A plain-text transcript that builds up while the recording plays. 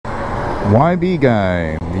YB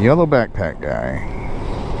guy, the yellow backpack guy.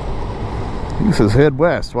 He says head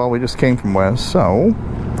west. Well, we just came from west, so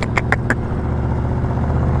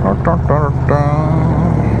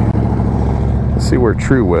let's see where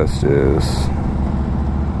true west is.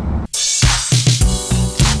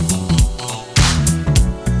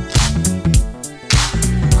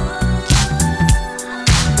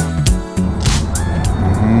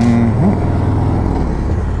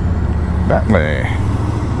 That way.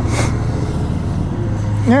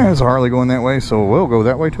 Yeah, there's a Harley going that way, so we'll go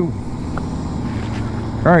that way too.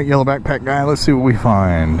 Alright, yellow backpack guy, let's see what we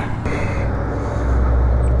find.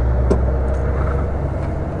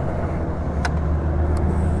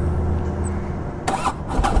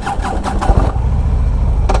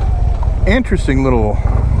 Interesting little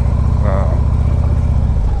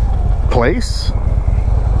place.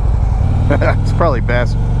 It's probably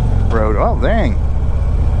Bass Road. Oh, dang.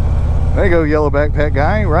 There you go, yellow backpack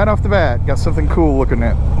guy. Right off the bat, got something cool looking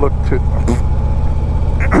at. Look to.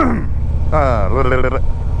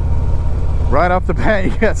 Right off the bat,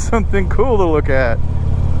 you got something cool to look at.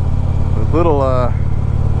 A little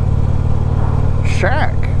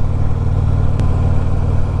shack.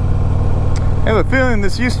 I have a feeling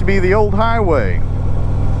this used to be the old highway.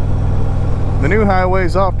 The new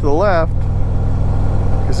highway's off to the left,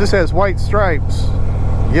 because this has white stripes,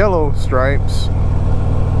 yellow stripes.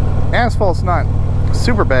 Asphalt's not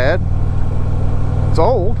super bad. It's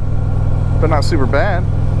old, but not super bad.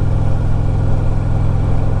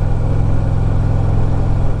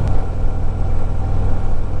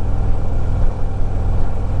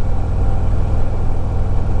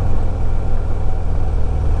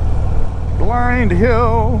 Blind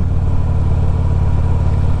Hill.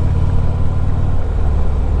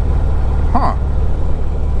 Huh.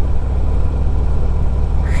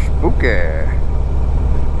 Spooky.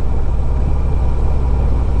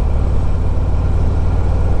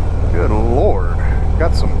 Good Lord.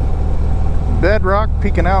 Got some bedrock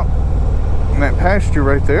peeking out in that pasture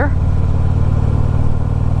right there.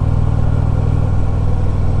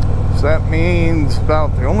 So that means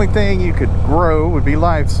about the only thing you could grow would be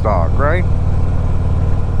livestock, right?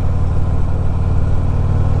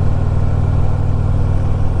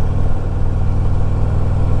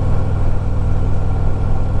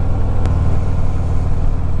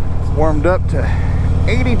 It's warmed up to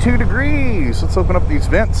 82 degrees. Let's open up these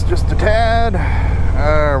vents just a tad.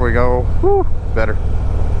 There we go. Whew, better.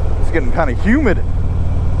 It's getting kind of humid.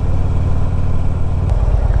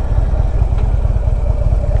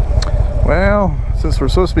 Well, since we're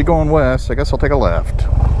supposed to be going west, I guess I'll take a left.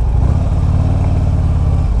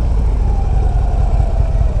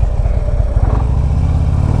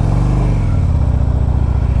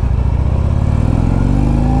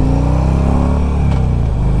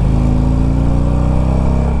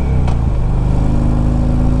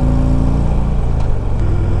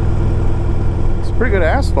 Pretty good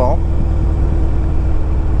asphalt.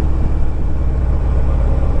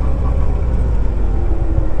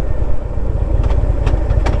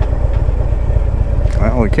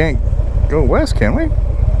 Well, we can't go west, can we?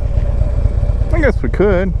 I guess we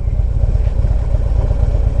could.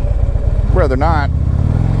 Rather not.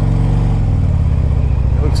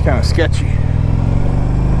 It looks kind of sketchy.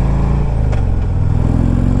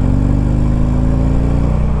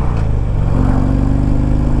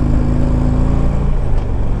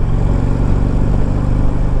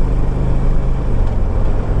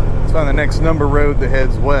 On the next number road that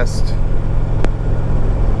heads west.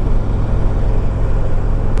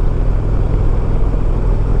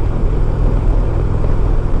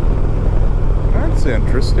 That's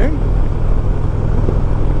interesting.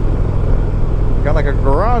 Got like a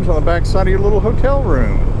garage on the back side of your little hotel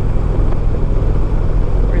room.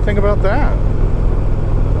 What do you think about that?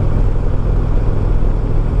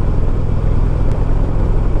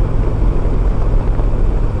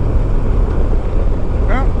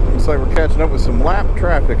 Looks like we're catching up with some lap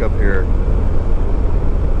traffic up here.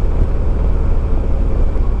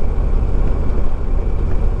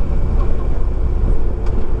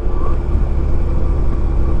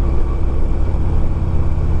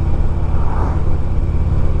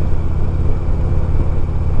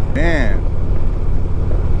 Man,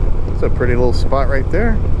 that's a pretty little spot right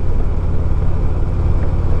there.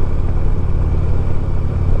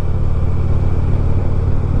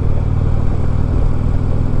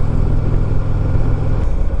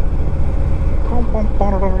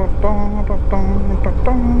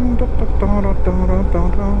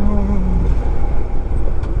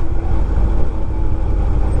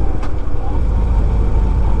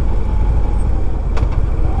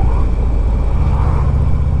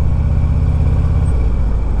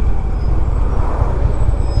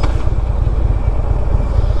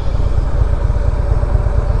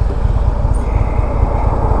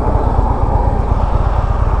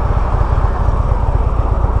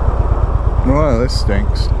 this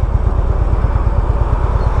stinks.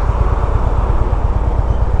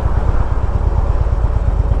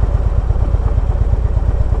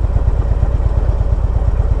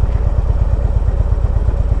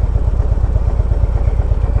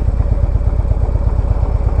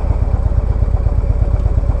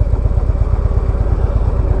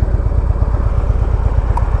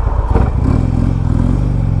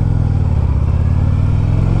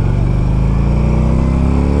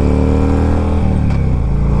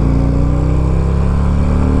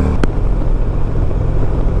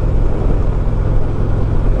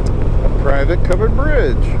 Covered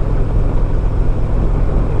bridge.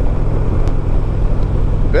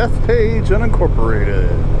 Bethpage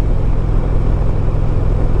unincorporated.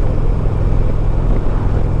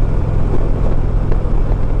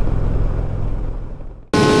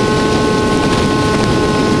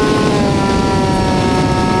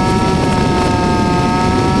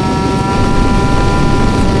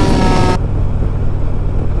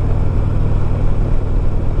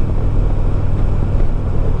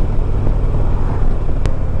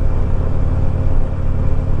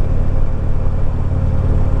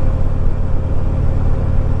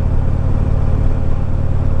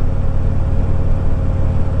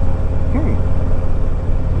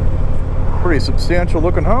 Pretty substantial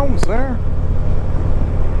looking homes there.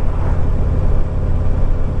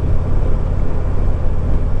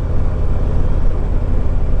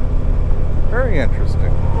 Very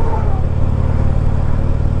interesting.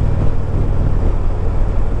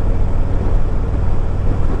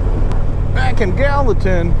 Back in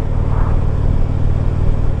Gallatin.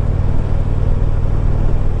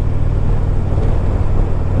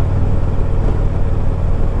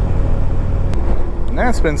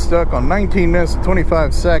 That's been stuck on 19 minutes and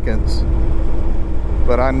 25 seconds,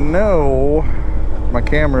 but I know my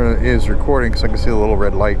camera is recording because I can see the little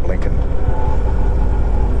red light blinking.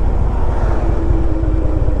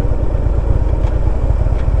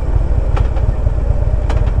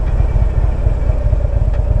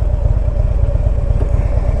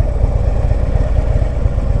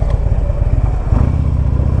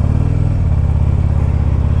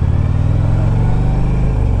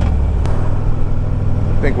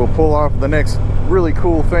 I think we'll pull off the next really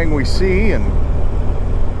cool thing we see and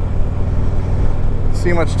see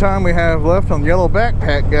how much time we have left on the yellow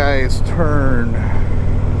backpack guy's turn.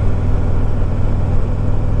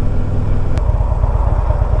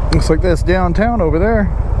 Looks like that's downtown over there.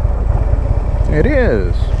 It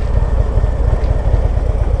is.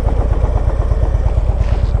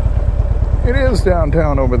 It is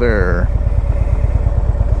downtown over there.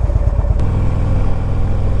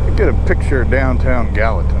 Get a picture of downtown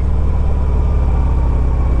Gallatin.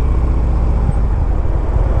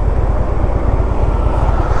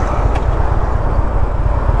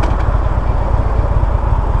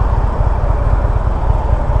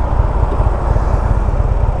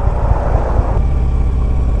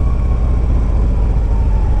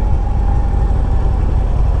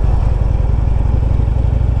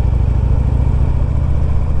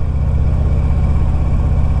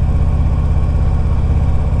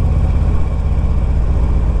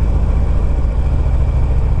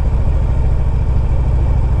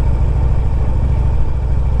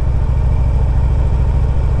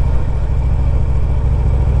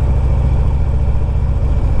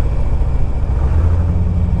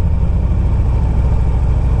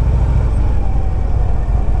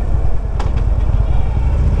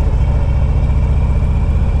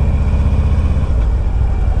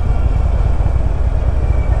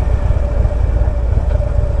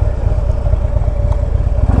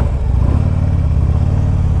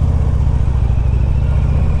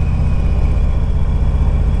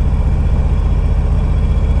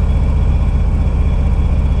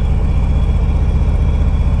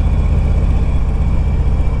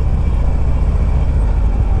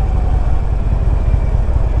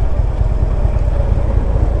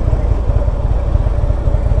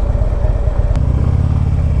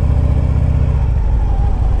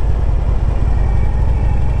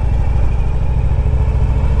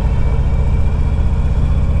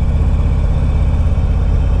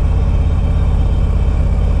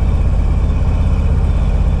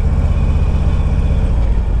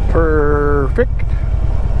 Perfect.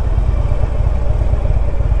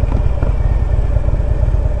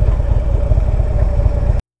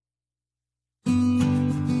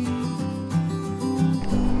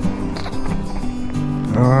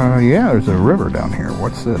 Yeah, there's a river down here.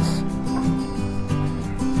 What's this?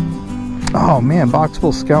 Oh man,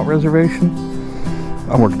 Boxville Scout Reservation.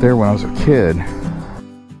 I worked there when I was a kid.